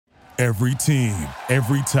Every team,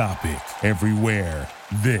 every topic, everywhere.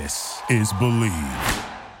 This is Believe.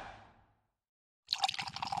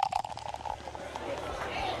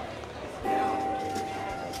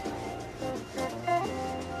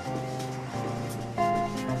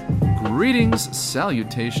 Greetings,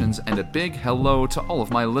 salutations, and a big hello to all of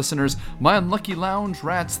my listeners. My unlucky lounge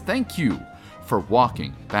rats, thank you for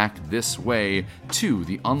walking back this way to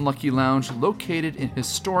the Unlucky Lounge located in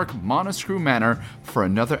historic Monoscrew Manor for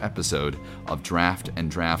another episode of Draft and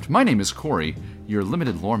Draft. My name is Corey, your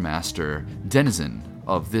limited lore master, denizen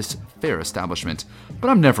of this fair establishment. But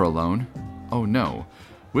I'm never alone. Oh no.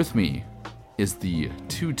 With me is the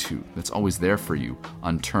tutu that's always there for you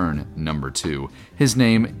on turn number 2. His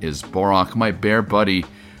name is Borak, my bear buddy.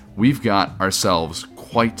 We've got ourselves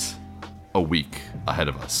quite a week ahead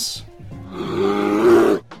of us.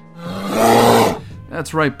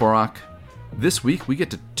 That's right, Borak. This week we get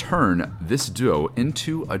to turn this duo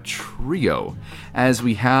into a trio as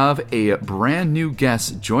we have a brand new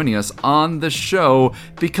guest joining us on the show,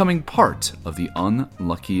 becoming part of the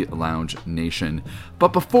Unlucky Lounge Nation.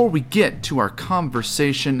 But before we get to our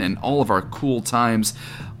conversation and all of our cool times,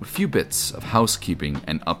 a few bits of housekeeping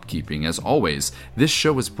and upkeeping. As always, this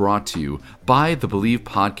show is brought to you by the Believe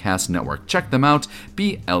Podcast Network. Check them out,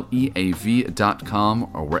 BLEAV.com,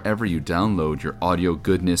 or wherever you download your audio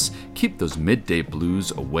goodness. Keep those midday blues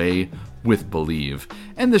away with Believe.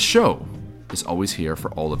 And the show is always here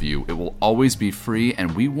for all of you. It will always be free,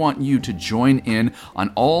 and we want you to join in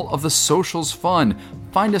on all of the socials fun.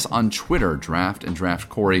 Find us on Twitter, Draft and Draft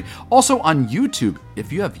Corey. Also on YouTube,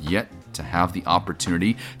 if you have yet to have the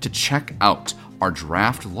opportunity to check out our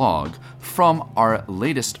draft log from our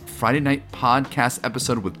latest Friday night podcast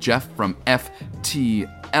episode with Jeff from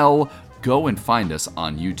FTL. Go and find us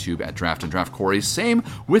on YouTube at Draft and Draft Corey. Same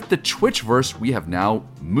with the Twitchverse. We have now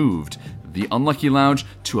moved the Unlucky Lounge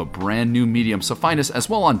to a brand new medium. So find us as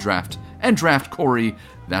well on Draft and Draft Corey.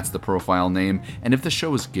 That's the profile name. And if the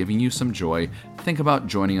show is giving you some joy, think about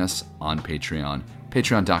joining us on Patreon.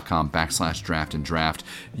 Patreon.com/draft and draft.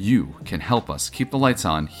 You can help us keep the lights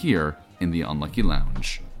on here in the Unlucky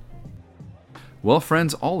Lounge. Well,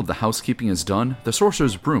 friends, all of the housekeeping is done. The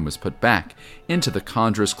Sorcerer's Broom is put back into the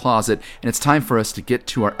Conjurer's Closet, and it's time for us to get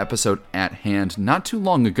to our episode at hand. Not too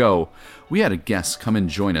long ago, we had a guest come and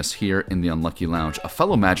join us here in the Unlucky Lounge, a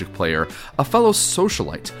fellow Magic player, a fellow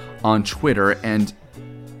socialite on Twitter, and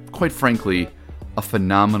quite frankly, a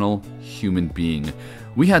phenomenal human being.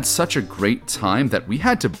 We had such a great time that we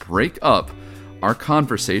had to break up our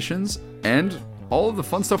conversations and all of the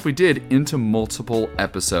fun stuff we did into multiple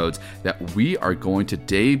episodes that we are going to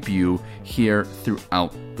debut here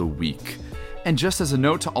throughout the week. And just as a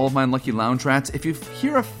note to all of my Unlucky Lounge rats, if you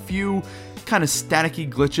hear a few kind of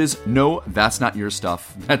staticky glitches, no, that's not your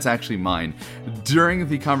stuff. That's actually mine. During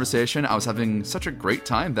the conversation, I was having such a great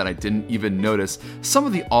time that I didn't even notice some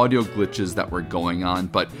of the audio glitches that were going on,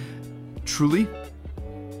 but truly,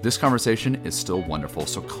 this conversation is still wonderful,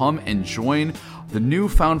 so come and join the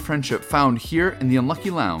newfound friendship found here in the Unlucky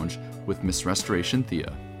Lounge with Miss Restoration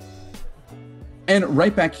Thea. And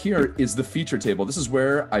right back here is the feature table. This is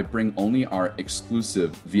where I bring only our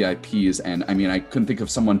exclusive VIPs, and I mean, I couldn't think of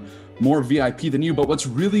someone more VIP than you, but what's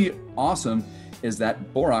really awesome is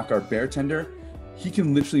that Borak, our bartender, he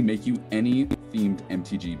can literally make you any themed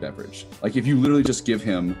MTG beverage. Like if you literally just give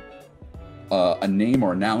him a name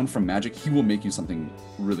or a noun from Magic, he will make you something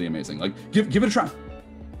really amazing. Like, give it a try.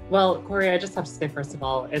 Well, Corey, I just have to say, first of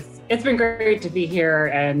all, it's been great to be here,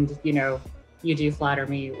 and you know, you do flatter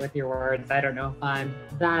me with your words. I don't know if I'm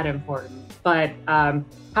that important, but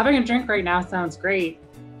having a drink right now sounds great,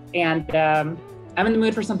 and I'm in the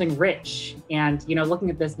mood for something rich. And you know, looking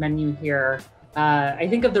at this menu here, I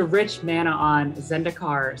think of the rich mana on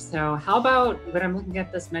Zendikar. So how about when I'm looking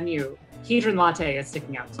at this menu, Hedron Latte is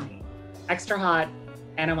sticking out to me. Extra hot,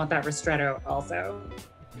 and I want that ristretto also.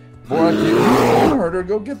 Borak, you heard her.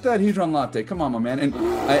 Go get that Hedron Latte. Come on, my man.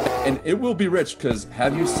 And it will be rich, because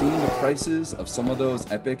have you seen the prices of some of those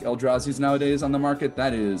epic Eldrazi's nowadays on the market?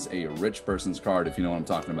 That is a rich person's card, if you know what I'm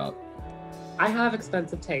talking about. I have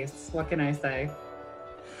expensive tastes. What can I say?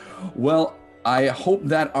 Well, I hope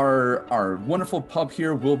that our wonderful pub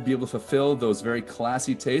here will be able to fulfill those very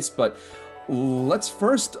classy tastes, but let's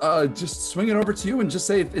first just swing it over to you and just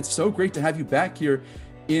say it's so great to have you back here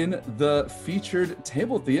in the featured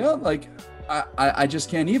table, Thea. Like, I just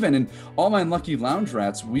can't even. And all my Unlucky Lounge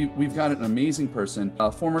rats, we've got an amazing person,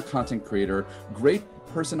 a former content creator, great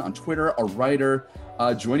person on Twitter, a writer,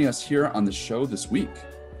 joining us here on the show this week.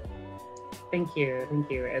 Thank you.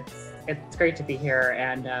 It's great to be here,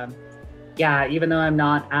 and yeah, even though I'm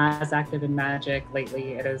not as active in Magic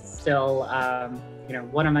lately, it is still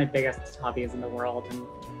one of my biggest hobbies in the world.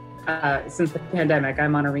 And since the pandemic,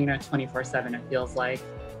 I'm on Arena 24/7, it feels like.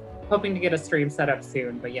 Hoping to get a stream set up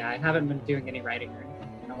soon, but yeah, I haven't been doing any writing or anything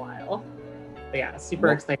in a while. But yeah,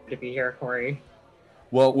 super excited to be here, Corey.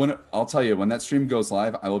 Well, I'll tell you, when that stream goes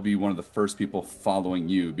live, I will be one of the first people following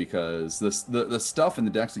you, because the stuff and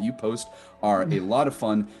the decks that you post are a lot of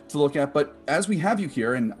fun to look at. But as we have you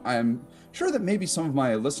here, and I'm sure that maybe some of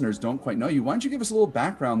my listeners don't quite know you, why don't you give us a little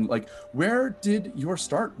background? Like, where did your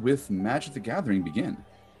start with Magic the Gathering begin?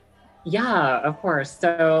 Yeah, of course.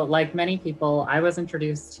 So like many people, I was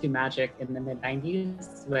introduced to Magic in the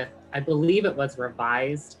mid-90s with, I believe it was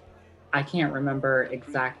Revised. I can't remember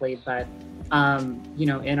exactly, but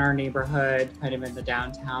in our neighborhood, kind of in the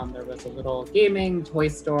downtown, there was a little gaming toy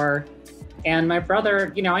store. And my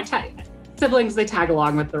brother, siblings, they tag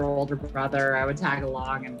along with their older brother. I would tag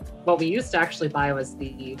along. And what we used to actually buy was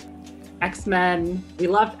the X-Men. We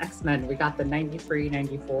loved X-Men. We got the 93,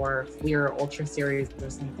 94 Fleer Ultra Series or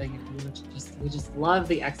something. And we just loved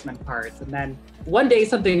the X-Men cards. And then one day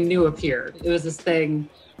something new appeared. It was this thing,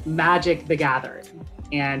 Magic the Gathering.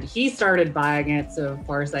 And he started buying it, so of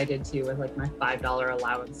course I did too, with like my $5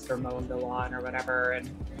 allowance for mowing the lawn or whatever. And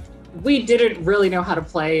we didn't really know how to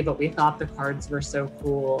play, but we thought the cards were so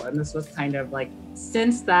cool. And this was kind of like,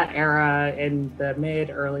 since that era in the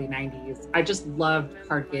early 90s, I just loved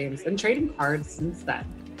card games and trading cards since then.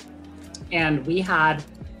 And we had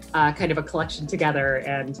kind of a collection together,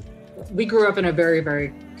 and we grew up in a very,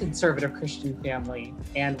 very conservative Christian family.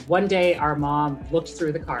 And one day our mom looked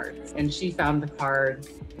through the cards and she found the card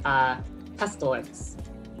Pestilence.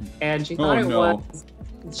 And she thought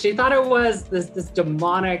it was this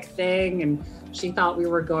demonic thing, and she thought we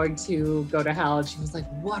were going to go to hell. And she was like,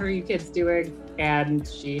 "What are you kids doing?" And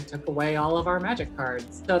she took away all of our Magic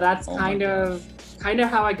cards. So that's kind of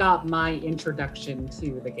how I got my introduction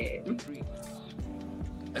to the game.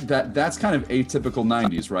 That's kind of atypical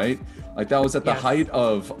 90s, right? Like that was at the height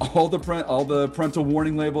of all the parental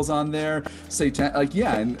warning labels on there, Satan. Like,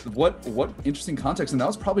 yeah, and what interesting context. And that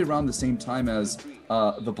was probably around the same time as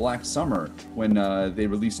the Black Summer, when they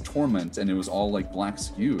released Torment, and it was all like black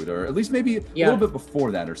skewed, or at least maybe a little bit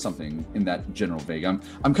before that or something in that general vague.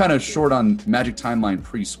 I'm kind of short on Magic timeline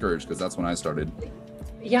pre-Scourge, because that's when I started.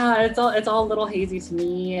 Yeah, it's all a little hazy to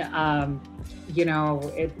me.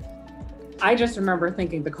 I just remember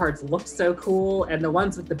thinking the cards looked so cool, and the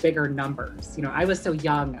ones with the bigger numbers. I was so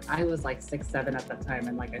young. I was like 6, 7 at that time.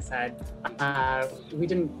 And like I said, we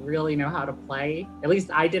didn't really know how to play. At least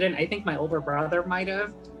I didn't. I think my older brother might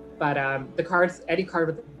have. But the cards, any card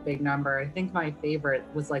with a big number, I think my favorite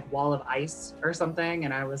was like Wall of Ice or something.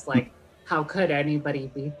 And I was like, how could anybody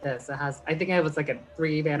beat this? I think it was like a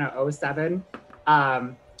 3-mana 07.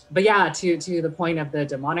 But yeah, to the point of the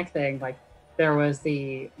demonic thing, like there was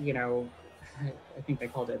the, I think they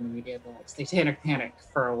called it in the media the satanic panic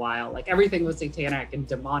for a while. Like everything was satanic and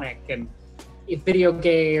demonic, and video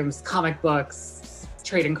games, comic books,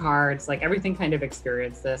 trading cards, like everything kind of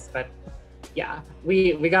experienced this. But yeah,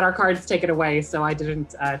 we got our cards taken away, so I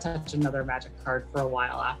didn't touch another Magic card for a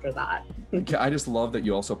while after that. I just love that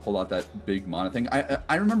you also pulled out that big mana thing.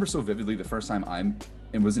 I remember so vividly the first time I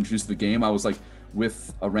was introduced to the game. I was like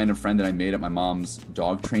with a random friend that I made at my mom's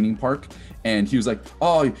dog training park, and he was like,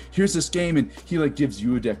 "Oh, here's this game," and he like gives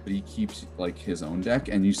you a deck, but he keeps like his own deck,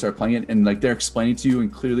 and you start playing it, and like they're explaining to you,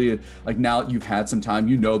 and clearly like now you've had some time,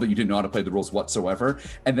 that you didn't know how to play the rules whatsoever,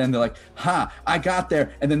 and then they're like, "Ha, I got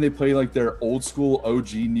there," and then they play like their old school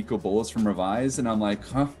OG Nico Bolas from Revise, and I'm like,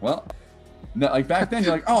 "Huh, well." No, like back then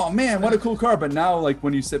you're like, "Oh man, what a cool card," but now like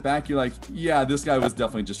when you sit back, you're like, "Yeah, this guy was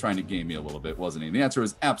definitely just trying to game me a little bit, wasn't he?" And the answer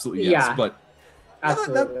is absolutely yes. Yeah, but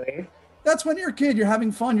absolutely. That's when you're a kid, you're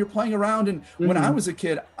having fun, you're playing around. And when I was a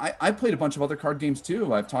kid, I played a bunch of other card games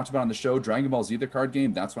too. I've talked about on the show, Dragon Ball Z, the card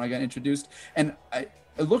game. That's when I got introduced. And it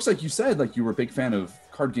looks like you said like you were a big fan of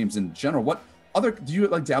card games in general. What other, do you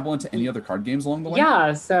like dabble into any other card games along the way?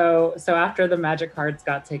 Yeah, so after the Magic cards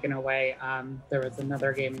got taken away, there was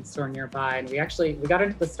another gaming store nearby, and we got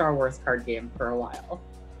into the Star Wars card game for a while.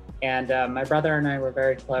 And my brother and I were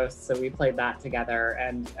very close, so we played that together.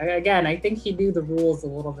 And again, I think he knew the rules a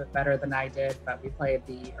little bit better than I did, but we played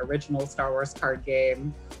the original Star Wars card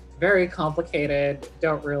game. Very complicated,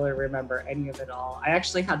 don't really remember any of it all. I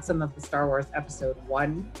actually had some of the Star Wars Episode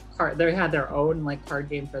 1 card. They had their own like card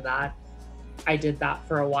game for that. I did that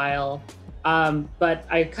for a while. But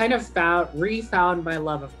I kind of refound my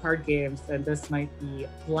love of card games, and this might be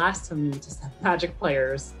blasphemy to some Magic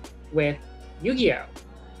players, with Yu-Gi-Oh!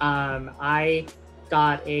 I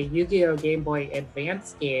got a Yu-Gi-Oh! Game Boy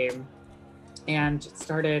Advance game and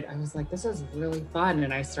I was like, this is really fun.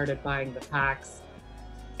 And I started buying the packs.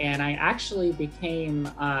 and I actually became,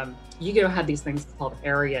 Yu-Gi-Oh! Had these things called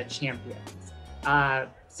area champions.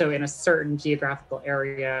 So in a certain geographical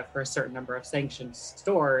area for a certain number of sanctioned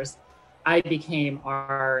stores, I became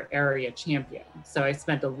our area champion. So I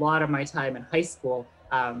spent a lot of my time in high school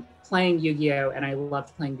playing Yu-Gi-Oh! And I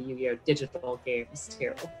loved playing the Yu-Gi-Oh! Digital games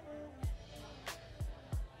too.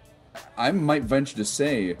 I might venture to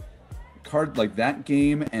say, card like that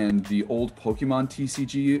game and the old Pokemon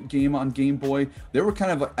TCG game on Game Boy, they were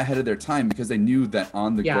kind of ahead of their time because they knew that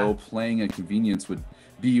on the go playing at convenience would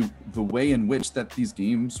be the way in which that these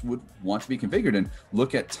games would want to be configured. And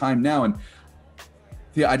look at time now. And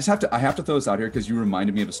yeah, I have to throw this out here because you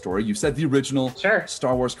reminded me of a story. You said the original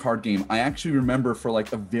Star Wars card game. I actually remember for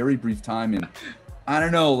like a very brief time in, I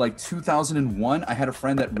don't know, like 2001, I had a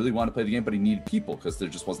friend that really wanted to play the game, but he needed people because there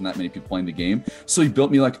just wasn't that many people playing the game. So he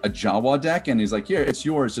built me like a Jawa deck and he's like, here, it's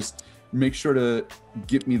yours. Just make sure to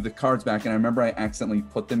get me the cards back. And I remember I accidentally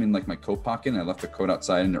put them in like my coat pocket and I left the coat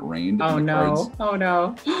outside and it rained. Oh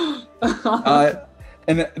no.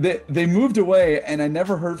 And they moved away and I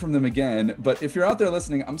never heard from them again. But if you're out there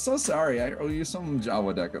listening, I'm so sorry. I owe you some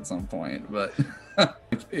Jawa deck at some point. But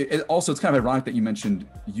it's kind of ironic that you mentioned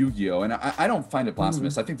Yu-Gi-Oh! And I don't find it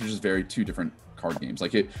blasphemous. I think they're just two different card games.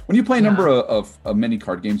 Like when you play a number of many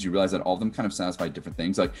card games, you realize that all of them kind of satisfy different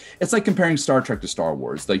things. Like it's like comparing Star Trek to Star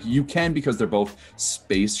Wars. Like you can because they're both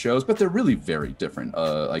space shows, but they're really very different,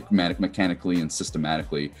 like mechanically and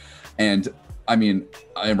systematically. And I mean,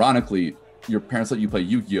 ironically, your parents let you play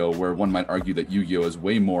Yu-Gi-Oh! Where one might argue that Yu-Gi-Oh! Is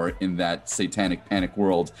way more in that satanic panic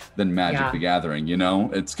world than Magic the Gathering, you know?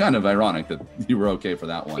 It's kind of ironic that you were okay for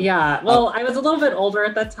that one. Yeah, well, I was a little bit older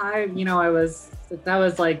at that time. You know, that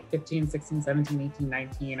was like 15, 16, 17, 18,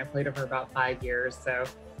 19. I played it for about 5 years. So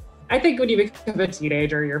I think when you become a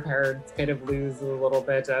teenager, your parents kind of lose a little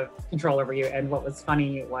bit of control over you. And what was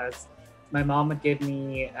funny was my mom would give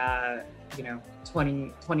me,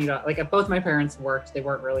 $20, like both my parents worked, they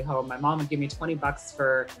weren't really home. My mom would give me $20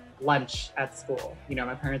 for lunch at school. You know,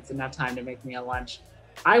 my parents didn't have time to make me a lunch.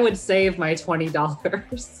 I would save my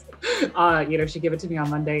 $20. She'd give it to me on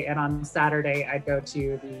Monday, and on Saturday I'd go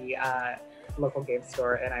to the local game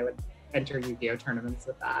store and I would enter Yu-Gi-Oh! Tournaments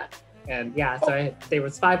with that. And there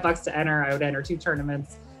was $5 to enter. I would enter 2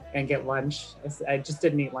 tournaments and get lunch. I just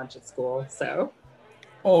didn't eat lunch at school, so.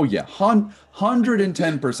 Oh yeah,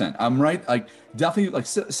 110%. I'm right. Like definitely like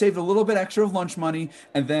saved a little bit extra of lunch money.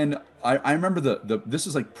 And then I remember this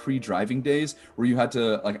was like pre-driving days where you had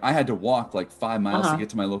to I had to walk like 5 miles to get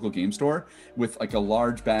to my local game store with like a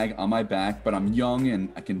large bag on my back, but I'm young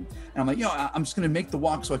and I'm like, I'm just going to make the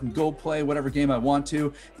walk so I can go play whatever game I want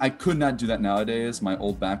to. I could not do that nowadays. My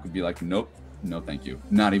old back would be like, nope, no, thank you.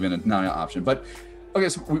 Not an option. But okay,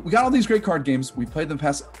 so we got all these great card games. We played them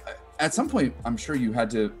past. At some point, I'm sure you had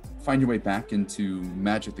to find your way back into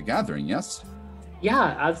Magic the Gathering, yes?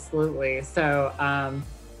 Yeah, absolutely. So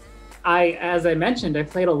as I mentioned, I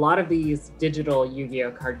played a lot of these digital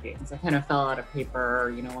Yu-Gi-Oh! Card games. I kind of fell out of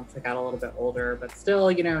paper, once I got a little bit older, but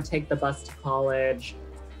still, take the bus to college,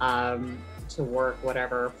 to work,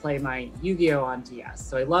 whatever, play my Yu-Gi-Oh! On DS.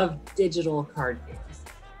 So I love digital card games.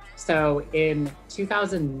 So in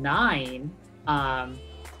 2009,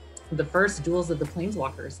 the first Duels of the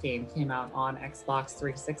Planeswalkers game came out on Xbox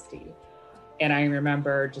 360. And I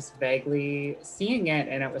remember just vaguely seeing it,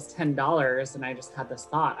 and it was $10, and I just had this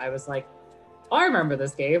thought. I was like, oh, I remember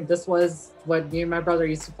this game. This was what me and my brother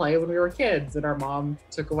used to play when we were kids, and our mom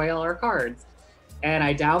took away all our cards. And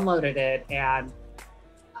I downloaded it, and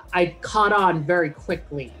I caught on very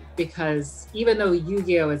quickly, because even though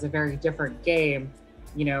Yu-Gi-Oh! Is a very different game,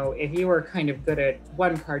 if you were kind of good at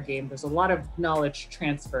one card game, there's a lot of knowledge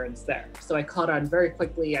transference there. So I caught on very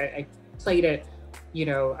quickly. I played it,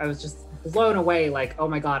 I was just blown away, like, oh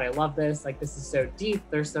my God, I love this. Like, this is so deep.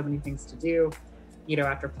 There's so many things to do.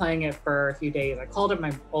 After playing it for a few days, I called up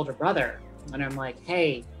my older brother and I'm like,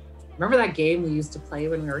 hey, remember that game we used to play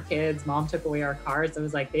when we were kids? Mom took away our cards. I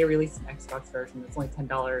was like, they released an Xbox version. It's only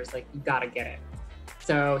 $10. Like, you gotta get it.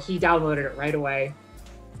 So he downloaded it right away.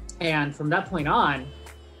 And from that point on,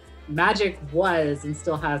 Magic was and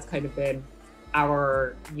still has kind of been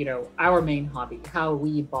our main hobby, how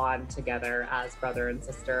we bond together as brother and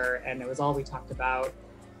sister. And it was all we talked about.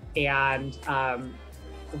 And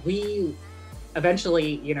we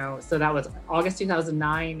eventually, so that was August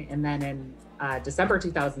 2009. And then in December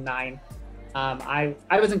 2009, I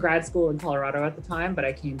was in grad school in Colorado at the time, but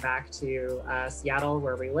I came back to Seattle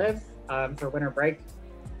where we live for winter break.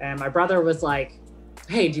 And my brother was like,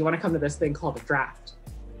 hey, do you want to come to this thing called a draft?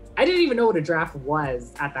 I didn't even know what a draft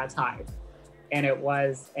was at that time. And it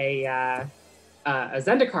was a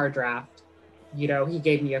Zendikar draft you know, he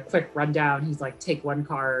gave me a quick rundown. He's like, take one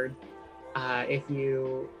card. If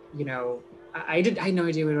you know, I had no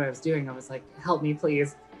idea what I was doing. I was like, help me,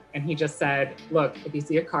 please. And he just said, look, if you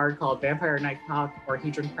see a card called Vampire Nighthawk or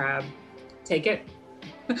Hedron Crab, take it.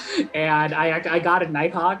 And I got a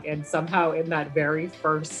Nighthawk, and somehow in that very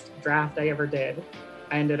first draft I ever did,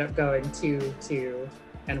 I ended up going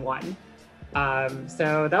 2-2-1.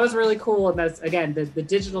 So that was really cool. And that's, again, the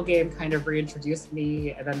digital game kind of reintroduced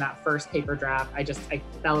me. And then that first paper draft, I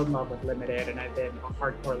fell in love with Limited, and I've been a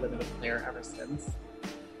hardcore Limited player ever since.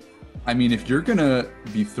 I mean, if you're gonna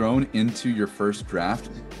be thrown into your first draft,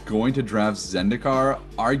 going to draft Zendikar,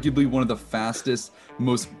 arguably one of the fastest,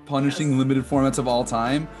 most punishing limited formats of all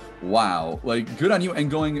time. Wow, like, good on you. And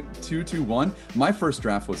going 2-2-1, my first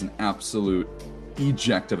draft was an absolute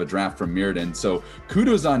eject of a draft from Mirrodin. So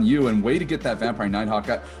kudos on you, and way to get that Vampire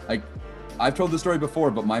Nighthawk. I've told the story before,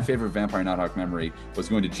 but my favorite Vampire Nighthawk memory was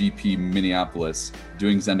going to GP Minneapolis,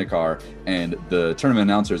 doing Zendikar, and the tournament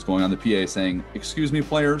announcers going on the PA saying, "Excuse me,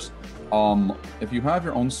 players, if you have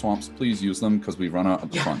your own swamps, please use them because we run out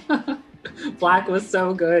at the front." Black was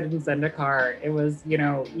so good in Zendikar. It was, you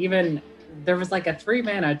know, even there was like a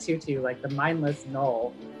 3-mana 2/2, like the Mindless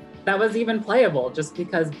Null, that was even playable just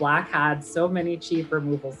because Black had so many cheap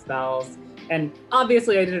removal spells. And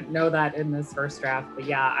obviously I didn't know that in this first draft, but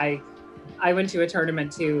yeah, I went to a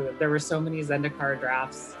tournament too. There were so many Zendikar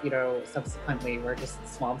drafts, you know, subsequently where just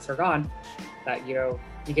swamps are gone, that, you know,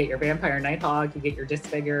 you get your Vampire Nighthawk, you get your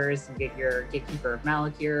Disfigures, you get your Gatekeeper of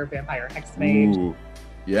Malakir, Vampire Hexmage. Ooh,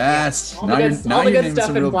 yes. Yeah, now you're naming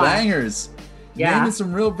some real bangers. Yeah. Naming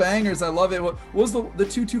some real bangers. I love it. What was the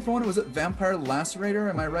 2/2 for one? Was it Vampire Lacerator?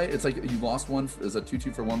 Am I right? It's like you lost one. Is a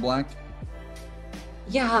 2/2 for 1 black?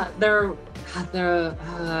 Yeah, the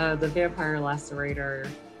Vampire Lacerator.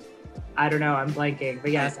 I don't know. I'm blanking.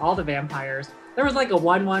 But yes, all the vampires. There was like a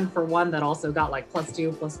 1/1 for 1 that also got like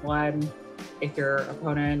 +2/+1 if your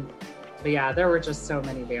opponent. But yeah, there were just so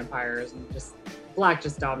many vampires, and just Black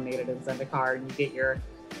just dominated in Zendikar. And you get your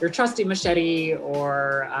trusty machete,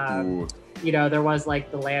 or you know, there was like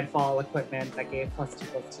the landfall equipment that gave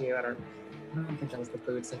 +2/+2. I don't think that was the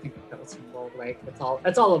boots. I think that was from World Wake.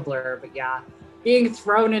 It's all a blur. But yeah, being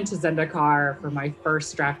thrown into Zendikar for my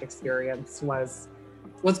first draft experience was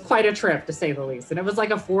quite a trip, to say the least. And it was like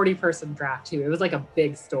a 40-person draft too. It was like a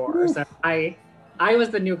big store. So I was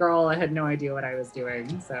the new girl. I had no idea what I was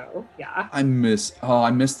doing. So yeah. I miss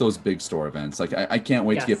those big store events. Like I can't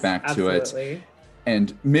wait to get back to it.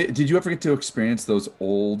 And did you ever get to experience those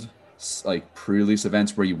old like pre-release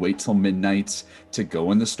events where you wait till midnight to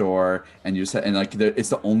go in the store, and you just it's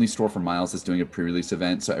the only store for miles that's doing a pre-release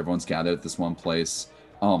event, so everyone's gathered at this one place?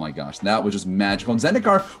 Oh my gosh, that was just magical. And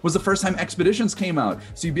Zendikar was the first time Expeditions came out.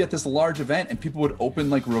 So you'd be at this large event and people would open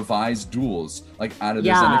like revised duels, like out of the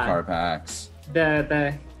Zendikar packs.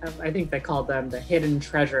 I think they called them the hidden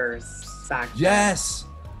treasures back then. Yes.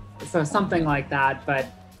 So something like that. But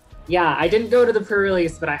yeah, I didn't go to the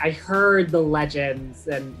pre-release, but I heard the legends,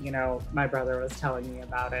 and you know, my brother was telling me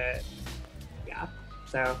about it. Yeah.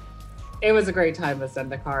 So it was a great time with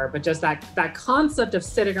Zendikar, but just that concept of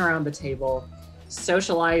sitting around the table,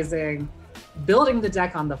 socializing, building the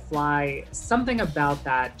deck on the fly, something about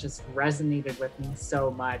that just resonated with me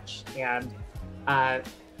so much. And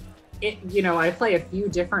you know, I play a few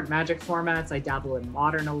different Magic formats. I dabble in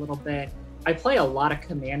Modern a little bit. I play a lot of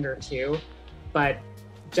Commander too, but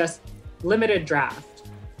just Limited Draft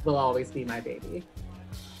will always be my baby.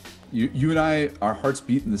 You and I, our hearts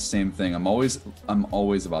beat in the same thing. I'm always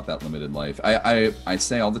about that limited life. I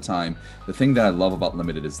say all the time, the thing that I love about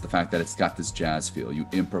Limited is the fact that it's got this jazz feel. You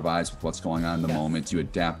improvise with what's going on in the moment, you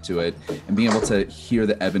adapt to it, and being able to hear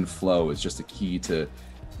the ebb and flow is just a key to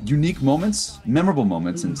unique moments, memorable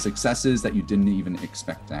moments, and successes that you didn't even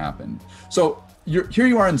expect to happen. So here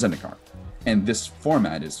you are in Zendikar, and this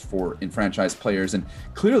format is for enfranchised players, and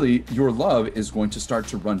clearly your love is going to start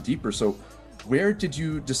to run deeper. So where did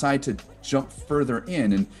you decide to jump further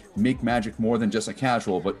in and make Magic more than just a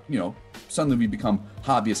casual, but, you know, suddenly we become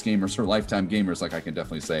hobbyist gamers or lifetime gamers, like I can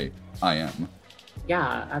definitely say I am?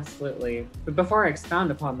 Yeah, absolutely. But before I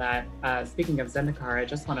expound upon that, speaking of Zendikar, I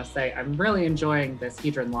just want to say I'm really enjoying this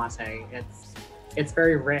Hedron Latte. It's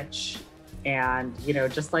very rich, and, you know,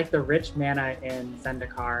 just like the rich mana in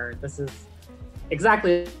Zendikar, this is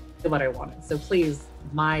exactly what I wanted. So please,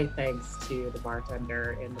 my thanks to the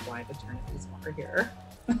bartender in the Blind Eternities bar here.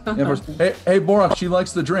 Yeah, hey, Borak, she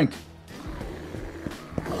likes the drink.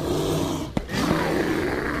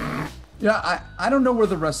 Yeah, I don't know where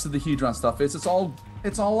the rest of the Hedron stuff is. It's all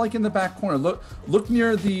like in the back corner. Look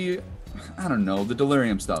near the, I don't know, the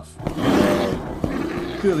Delirium stuff.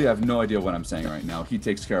 clearly have no idea what I'm saying right now. He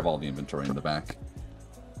takes care of all the inventory in the back.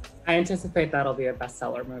 I anticipate that'll be a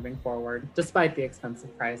bestseller moving forward, despite the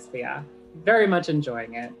expensive price. But yeah, very much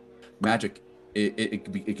enjoying it. Magic,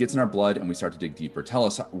 it gets in our blood, and we start to dig deeper. Tell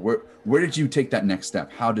us, where did you take that next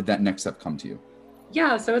step? How did that next step come to you?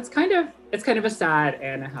 Yeah, so it's kind of a sad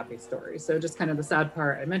and a happy story. So just kind of the sad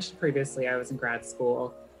part, I mentioned previously, I was in grad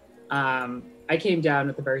school. I came down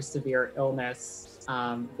with a very severe illness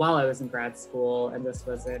while I was in grad school, and this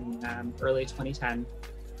was in early 2010.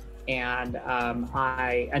 And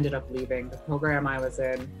I ended up leaving the program I was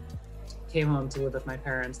in, came home to live with my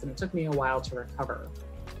parents, and it took me a while to recover.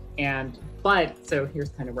 But so here's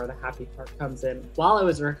kind of where the happy part comes in. While I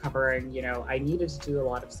was recovering, you know, I needed to do a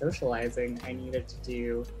lot of socializing. I needed to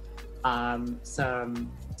do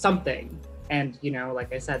something. And, you know,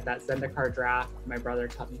 like I said, that Zendikar draft, my brother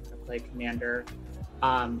taught me how to play Commander.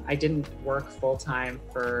 I didn't work full time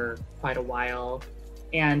for quite a while.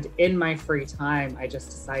 And in my free time, I just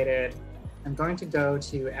decided I'm going to go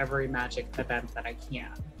to every Magic event that I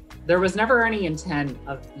can. There was never any intent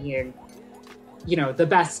of being, you know, the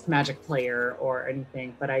best Magic player or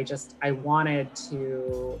anything, but I wanted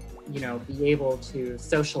to, you know, be able to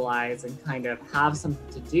socialize and kind of have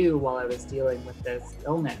something to do while I was dealing with this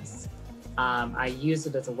illness. I used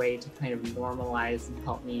it as a way to kind of normalize and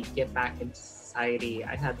help me get back into society.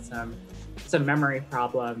 I had some memory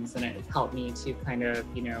problems, and it helped me to kind of,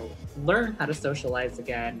 you know, learn how to socialize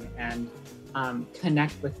again and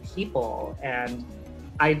connect with people. And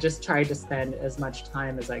I just tried to spend as much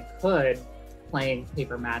time as I could playing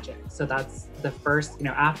paper Magic. So that's the first, you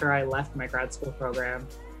know, after I left my grad school program,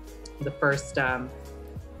 the first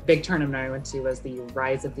big tournament I went to was the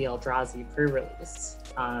Rise of the Eldrazi pre-release.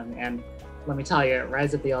 And let me tell you,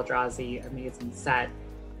 Rise of the Eldrazi, amazing set.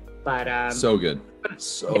 But so good.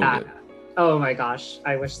 So good. Oh my gosh.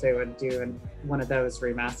 I wish they would do one of those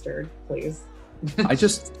remastered, please. I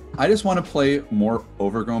just want to play more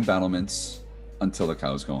Overgrown Battlements until the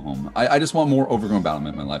cows go home. I just want more Overgrown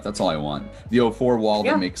Battlement in my life. That's all I want. The 04 wall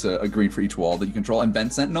that makes a green for each wall that you control. And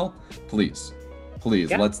Vent Sentinel, please.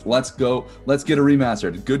 Yeah. Let's go. Let's get a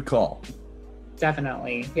remastered. Good call.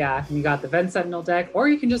 Definitely. Yeah. You got the Vent Sentinel deck, or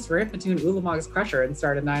you can just rip into an Ulamog's Crusher and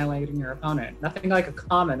start annihilating your opponent. Nothing like a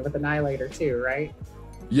common with Annihilator too, right?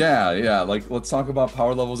 Yeah. Like, let's talk about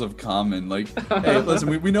power levels of common. Like, hey,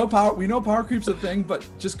 listen, we know power creep's a thing, but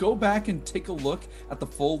just go back and take a look at the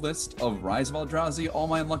full list of Rise of Eldrazi, All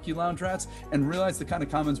My Unlucky Lounge Rats, and realize the kind of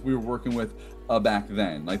commons we were working with back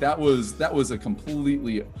then. Like, that was a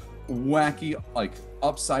completely wacky, like,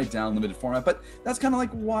 upside down limited format. But that's kind of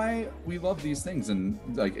like why we love these things and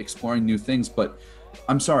like exploring new things. But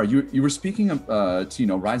I'm sorry, you were speaking of to, you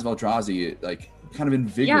know, Rise of Eldrazi, like, kind of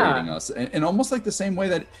invigorating us, and almost like the same way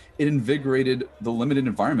that it invigorated the limited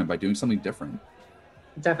environment by doing something different.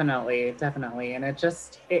 Definitely. And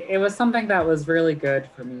it was something that was really good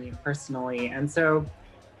for me personally. And so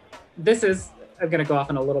I'm going to go off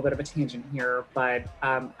on a little bit of a tangent here, but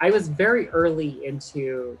I was very early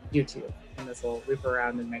into YouTube, and this will loop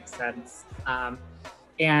around and make sense.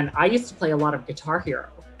 And I used to play a lot of Guitar Hero,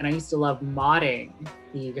 and I used to love modding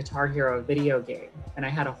the Guitar Hero video game. And I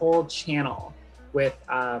had a whole channel with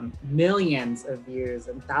millions of views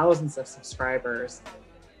and thousands of subscribers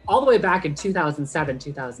all the way back in 2007,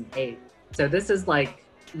 2008. So this is like,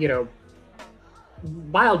 you know,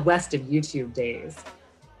 Wild West of YouTube days.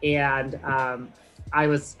 And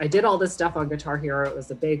I did all this stuff on Guitar Hero. It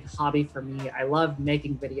was a big hobby for me. I loved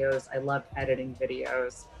making videos. I loved editing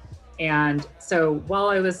videos. And so while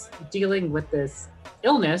I was dealing with this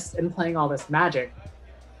illness and playing all this Magic,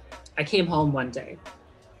 I came home one day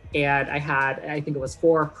and I think it was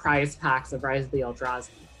 4 prize packs of Rise of the Eldrazi.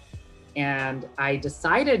 And I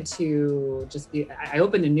decided to I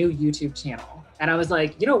opened a new YouTube channel, and I was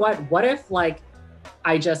like, you know what if like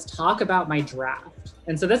I just talk about my draft?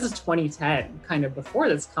 And so this is 2010, kind of before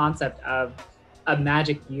this concept of a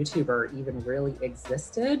Magic YouTuber even really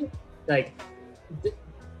existed. Like,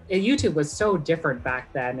 YouTube was so different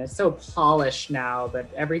back then. It's so polished now,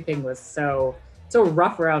 but everything was so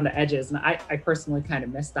rough around the edges. And I personally kind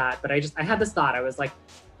of missed that. But I had this thought. I was like,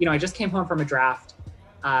 you know, I just came home from a draft.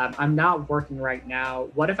 I'm not working right now.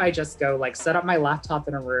 What if I just go like set up my laptop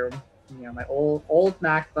in a room, you know, my old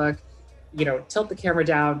MacBook, you know, tilt the camera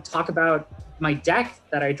down, talk about my deck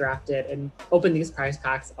that I drafted, and open these prize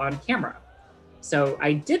packs on camera. So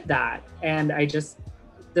I did that, and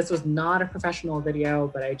this was not a professional video,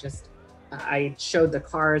 but I showed the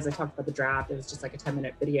cards, I talked about the draft. It was just like a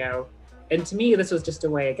 10-minute video. And to me, this was just a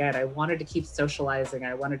way, again, I wanted to keep socializing.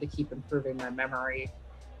 I wanted to keep improving my memory,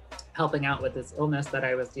 helping out with this illness that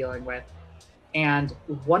I was dealing with. And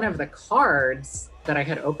one of the cards that I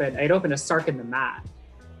had opened, I'd opened a Sarkhan the Mad,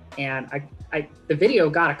 and the video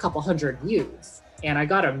got a couple hundred views, and I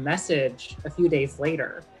got a message a few days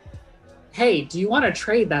later, hey, do you want to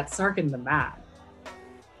trade that Sarkhan the Mad?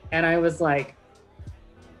 And I was like,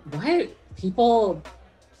 what? People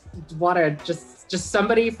want to just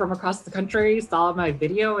somebody from across the country saw my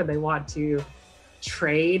video and they want to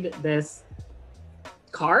trade this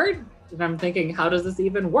card? And I'm thinking, how does this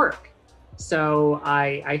even work? So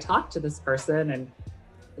I talked to this person, and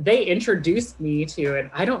they introduced me to, and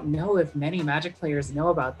I don't know if many Magic players know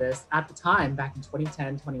about this, at the time, back in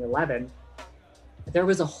 2010, 2011, there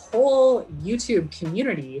was a whole YouTube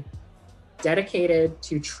community dedicated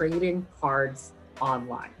to trading cards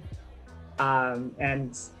online.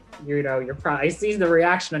 And I see the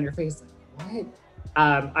reaction on your face, like, what?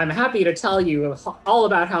 I'm happy to tell you all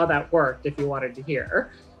about how that worked if you wanted to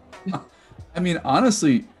hear. I mean,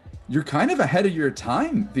 honestly, you're kind of ahead of your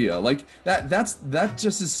time, Thea. Like that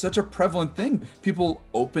just is such a prevalent thing. People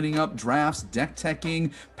opening up drafts, deck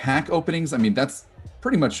teching, pack openings. I mean, that's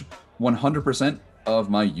pretty much 100% of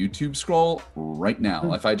my YouTube scroll right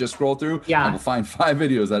now. If I just scroll through, I will find 5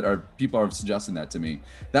 videos that people are suggesting that to me.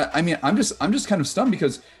 That, I mean, I'm just kind of stunned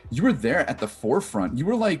because you were there at the forefront. You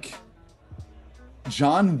were like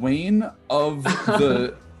John Wayne of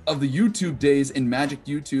the YouTube days in Magic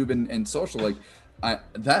YouTube and social. Like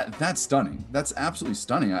that's stunning. That's absolutely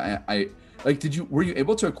stunning. I like, were you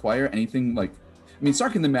able to acquire anything like, I mean,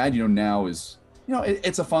 Sarkhan the Mad, now is,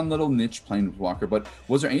 it's a fun little niche planeswalker, but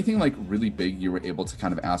was there anything like really big you were able to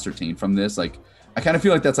kind of ascertain from this? Like, I kind of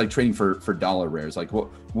feel like that's like trading for dollar rares. Like, what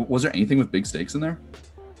was there anything with big stakes in there?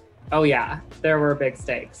 Oh yeah, there were big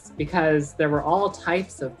stakes because there were all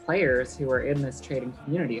types of players who were in this trading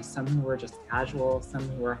community. Some who were just casual, some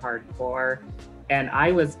who were hardcore. And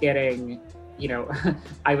I was getting,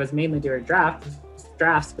 I was mainly doing drafts,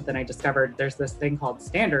 but then I discovered there's this thing called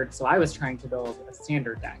standard. So I was trying to build a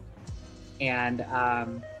standard deck. And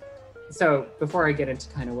so before I get into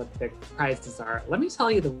kind of what the big prizes are, let me tell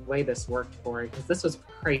you the way this worked, Corey, because this was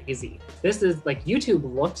crazy. This is like,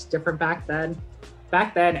 YouTube looked different back then.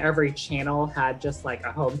 Back then, every channel had just like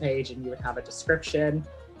a homepage, and you would have a description,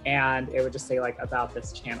 and it would just say like about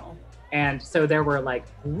this channel. And so there were like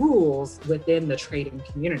rules within the trading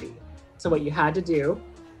community. So what you had to do,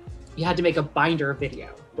 you had to make a binder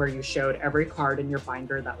video where you showed every card in your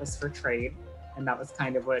binder that was for trade. And that was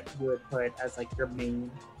kind of what you would put as like your main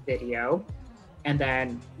video. And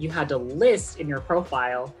then you had to list in your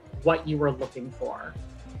profile what you were looking for.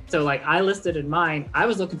 So like I listed in mine, I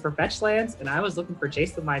was looking for fetch lands, and I was looking for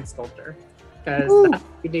Jace the Mind Sculptor, because that's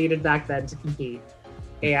what you needed back then to compete.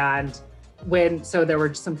 And so there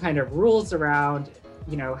were some kind of rules around,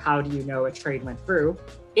 how do you know a trade went through?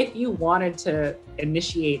 If you wanted to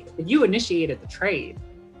initiated the trade,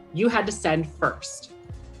 you had to send first.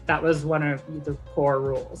 That was one of the core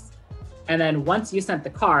rules. And then once you sent the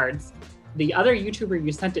cards, the other YouTuber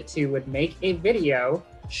you sent it to would make a video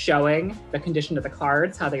showing the condition of the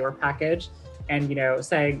cards, how they were packaged, and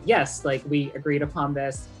saying, yes, like we agreed upon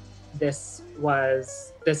this. This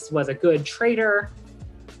was a good trader.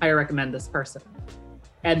 I recommend this person.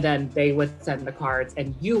 And then they would send the cards,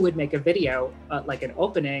 and you would make a video, like an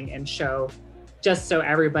opening, and show, just so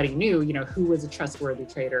everybody knew, who was a trustworthy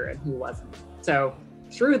trader and who wasn't. So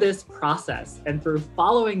through this process and through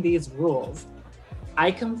following these rules,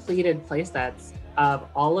 I completed playsets of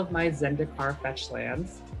all of my Zendikar fetch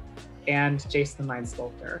lands and Jace the Mind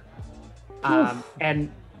Sculptor.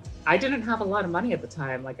 And I didn't have a lot of money at the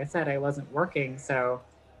time. Like I said, I wasn't working. So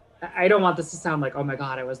I don't want this to sound like, oh my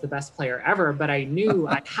God, I was the best player ever, but I knew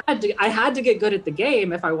I had to get good at the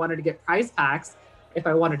game if I wanted to get prize packs, if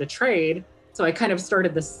I wanted to trade. So I kind of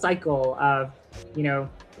started this cycle of,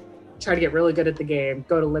 try to get really good at the game,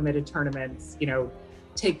 go to limited tournaments,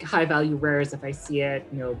 take high value rares if I see it,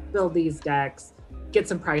 build these decks, get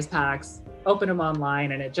some prize packs, open them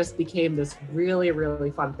online, and it just became this really, really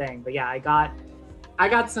fun thing. But yeah, I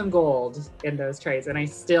got some gold in those trades, and I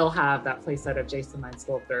still have that playset of Jace the Mind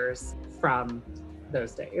Sculptors from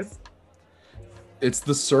those days. It's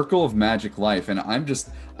the circle of Magic life, and I'm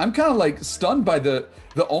kind of like stunned by the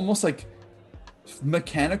almost like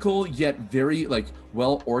mechanical yet very like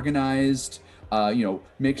well organized,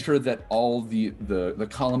 make sure that all the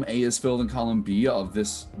column A is filled in column B of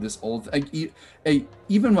this old,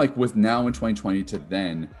 even like with now in 2020 to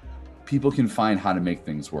then, people can find how to make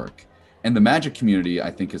things work. And the Magic community,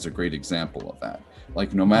 I think, is a great example of that.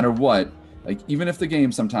 Like, no matter what, like, even if the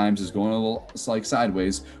game sometimes is going a little like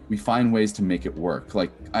sideways, we find ways to make it work.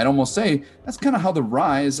 Like, I'd almost say that's kind of how the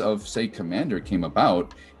rise of, say, Commander came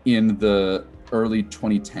about in the early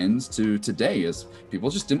 2010s to today is people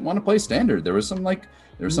just didn't want to play standard. There was some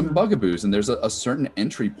bugaboos, and there's a certain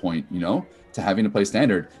entry point, to having to play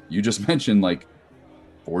standard. You just mentioned like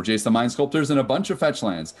 4 Jace the Mind Sculptors and a bunch of fetch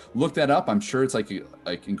lands. Look that up. I'm sure it's like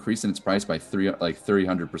increasing its price by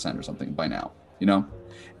 300% or something by now,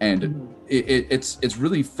 and it's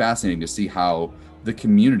really fascinating to see how the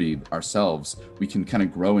community ourselves, we can kind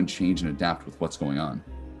of grow and change and adapt with what's going on.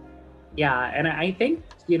 Yeah, and I think,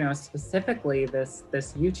 specifically this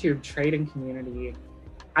YouTube trading community,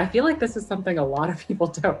 I feel like this is something a lot of people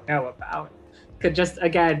don't know about. Could just,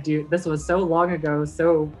 again, this was so long ago,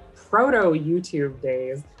 so proto YouTube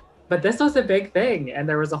days, but this was a big thing, and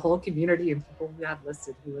there was a whole community of people who had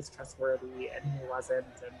listed who was trustworthy and who wasn't.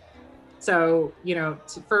 And so,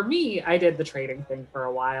 for me, I did the trading thing for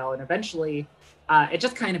a while, and eventually it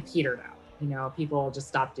just kind of petered out. People just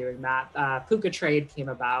stopped doing that. Puka Trade came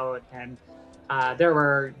about, and there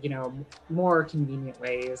were, more convenient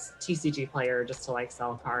ways, TCG Player, just to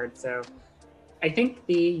sell cards. So I think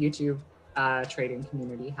the YouTube trading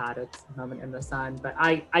community had its moment in the sun, but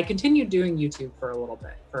I continued doing YouTube for a little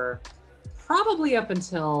bit, for probably up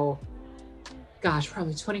until,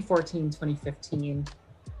 probably 2014, 2015.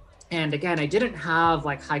 And again, I didn't have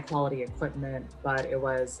high quality equipment, but it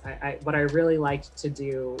was, what I really liked to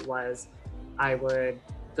do was I would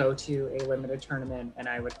go to a limited tournament and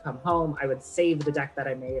I would come home, I would save the deck that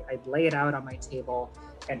I made, I'd lay it out on my table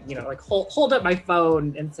and, hold up my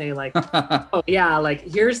phone and say oh yeah,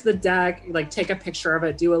 here's the deck, take a picture of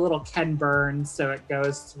it, do a little Ken Burns so it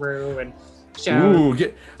goes through and show. Ooh,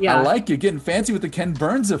 I like you getting fancy with the Ken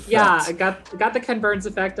Burns effect. Yeah, I got the Ken Burns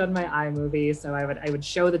effect on my iMovie, so I would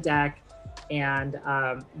show the deck and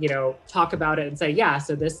talk about it and say, yeah,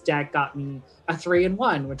 so this deck got me a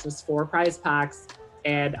 3-in-1, which was 4 prize packs,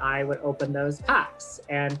 and I would open those packs.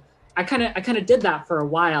 And I kind of did that for a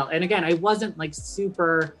while. And again, I wasn't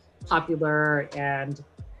super popular, and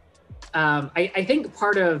I think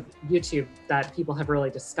part of YouTube that people have really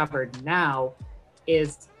discovered now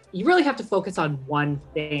is you really have to focus on one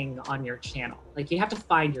thing on your channel. You have to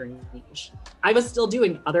find your niche. I was still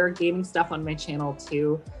doing other gaming stuff on my channel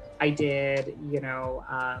too. I did,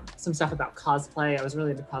 some stuff about cosplay. I was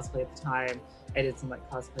really into cosplay at the time. I did some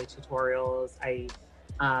cosplay tutorials. I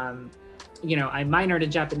minored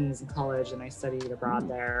in Japanese in college and I studied abroad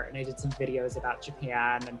there, and I did some videos about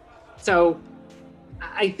Japan. And so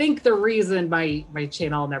I think the reason my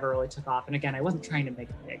channel never really took off, and again, I wasn't trying to make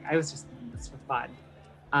it big. I was just doing this for fun.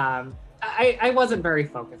 I wasn't very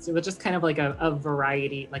focused. It was just kind of a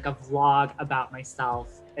variety, a vlog about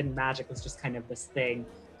myself, and Magic was just kind of this thing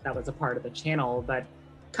that was a part of the channel, but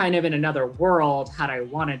kind of in another world had I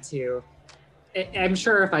wanted to. I'm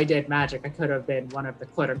sure if I did Magic, I could have been one of the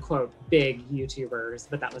quote unquote big YouTubers,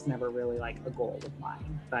 but that was never really a goal of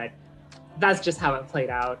mine. But that's just how it played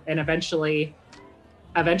out. And eventually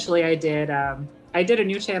I did a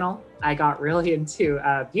new channel. I got really into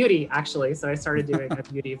beauty, actually. So I started doing a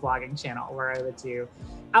beauty vlogging channel where I would do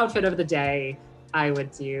outfit of the day. I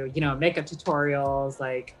would do, makeup tutorials,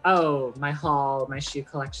 my haul, my shoe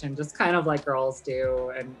collection, just kind of like girls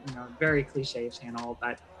do, and, very cliche channel.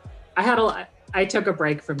 But I took a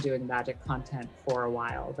break from doing Magic content for a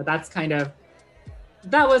while, but that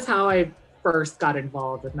was how I first got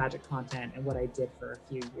involved with Magic content and what I did for a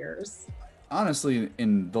few years. Honestly,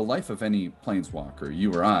 in the life of any Planeswalker,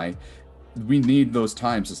 you or I, we need those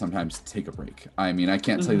times to sometimes take a break. I mean, I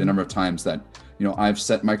can't tell you the number of times that, I've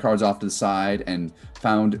set my cards off to the side and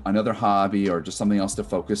found another hobby or just something else to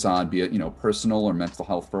focus on, be it, personal or mental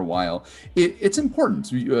health for a while. It's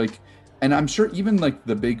important. And I'm sure even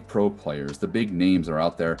the big pro players, the big names are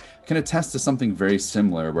out there, can attest to something very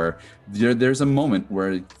similar, where there's a moment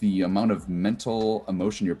where the amount of mental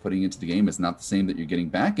emotion you're putting into the game is not the same that you're getting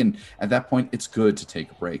back. And at that point, it's good to take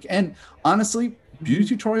a break. And honestly,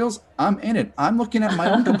 beauty tutorials, I'm in it. I'm looking at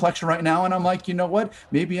my own complexion right now, and I'm like, you know what?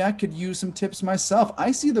 Maybe I could use some tips myself.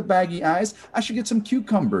 I see the baggy eyes. I should get some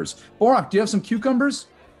cucumbers. Borak, do you have some cucumbers?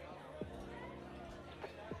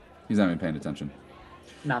 He's not even paying attention.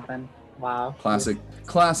 Nothing. Wow. Classic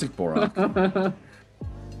Borak.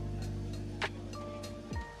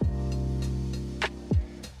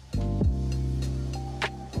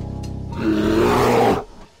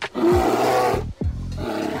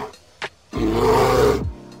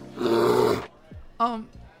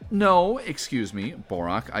 No, excuse me,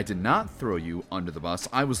 Borak, I did not throw you under the bus.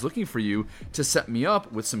 I was looking for you to set me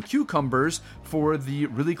up with some cucumbers for the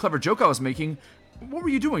really clever joke I was making. What were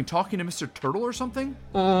you doing, talking to Mr. Turtle or something?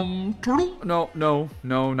 Turtle? No,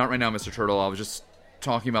 not right now, Mr. Turtle. I was just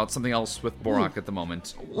talking about something else with Borak at the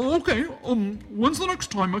moment. Okay, when's the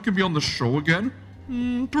next time I can be on the show again?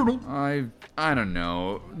 Turtle. I don't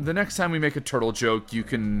know. The next time we make a turtle joke, you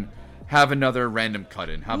can have another random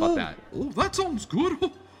cut-in. How about that? Oh, that sounds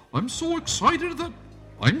good. I'm so excited that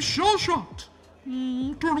I'm shell-shocked.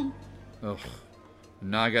 Turtle. Ugh.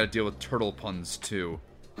 Now I gotta deal with turtle puns, too.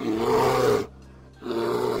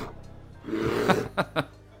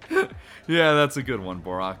 Yeah, that's a good one,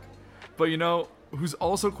 Borak. But you know, who's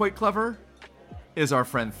also quite clever? Is our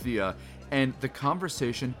friend Thea. And the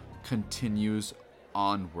conversation continues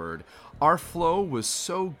onward. Our flow was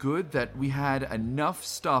so good that we had enough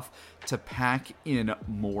stuff to pack in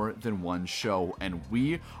more than one show, and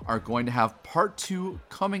we are going to have part 2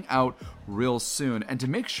 coming out real soon. And to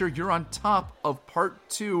make sure you're on top of part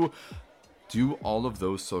 2, do all of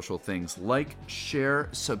those social things. Like, share,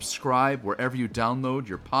 subscribe wherever you download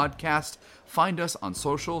your podcast. Find us on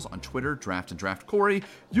socials, on Twitter, Draft and Draft Corey,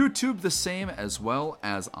 YouTube the same, as well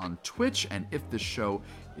as on Twitch. And if this show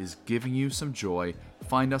is giving you some joy,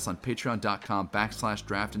 find us on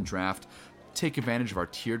patreon.com/draft and draft. Take advantage of our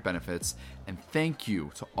tiered benefits. And thank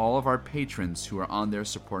you to all of our patrons who are on there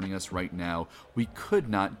supporting us right now. We could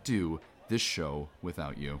not do this show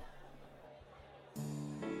without you.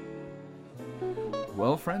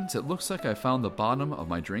 Well, friends, it looks like I found the bottom of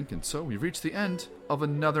my drink, and so we've reached the end of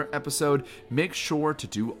another episode. Make sure to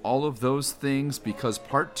do all of those things, because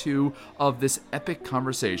part 2 of this epic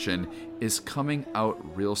conversation is coming out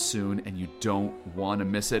real soon, and you don't want to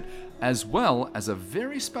miss it, as well as a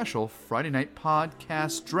very special Friday night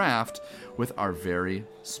podcast draft with our very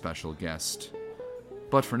special guest.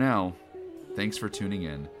 But for now, thanks for tuning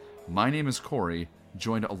in. My name is Corey,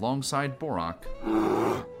 joined alongside Borak.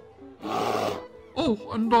 Oh,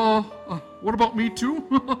 and, what about me, too?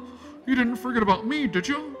 You didn't forget about me, did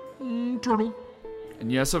you? Turtle.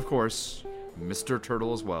 And yes, of course, Mr.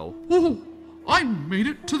 Turtle as well. Oh, I made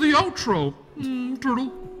it to the outro.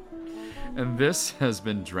 Turtle. And this has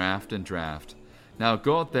been Draft and Draft. Now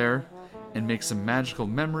go out there and make some magical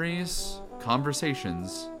memories,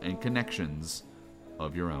 conversations, and connections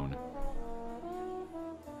of your own.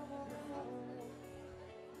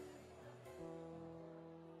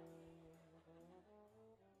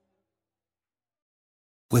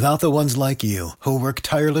 Without the ones like you, who work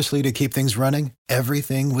tirelessly to keep things running,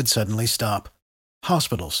 everything would suddenly stop.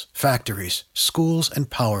 Hospitals, factories, schools, and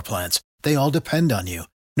power plants, they all depend on you.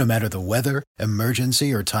 No matter the weather,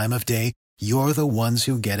 emergency, or time of day, you're the ones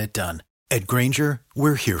who get it done. At Grainger,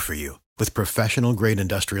 we're here for you with professional-grade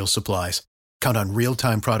industrial supplies. Count on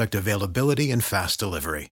real-time product availability and fast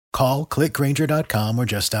delivery. Call, click Grainger.com, or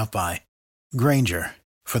just stop by. Grainger,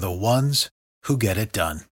 for the ones who get it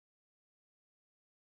done.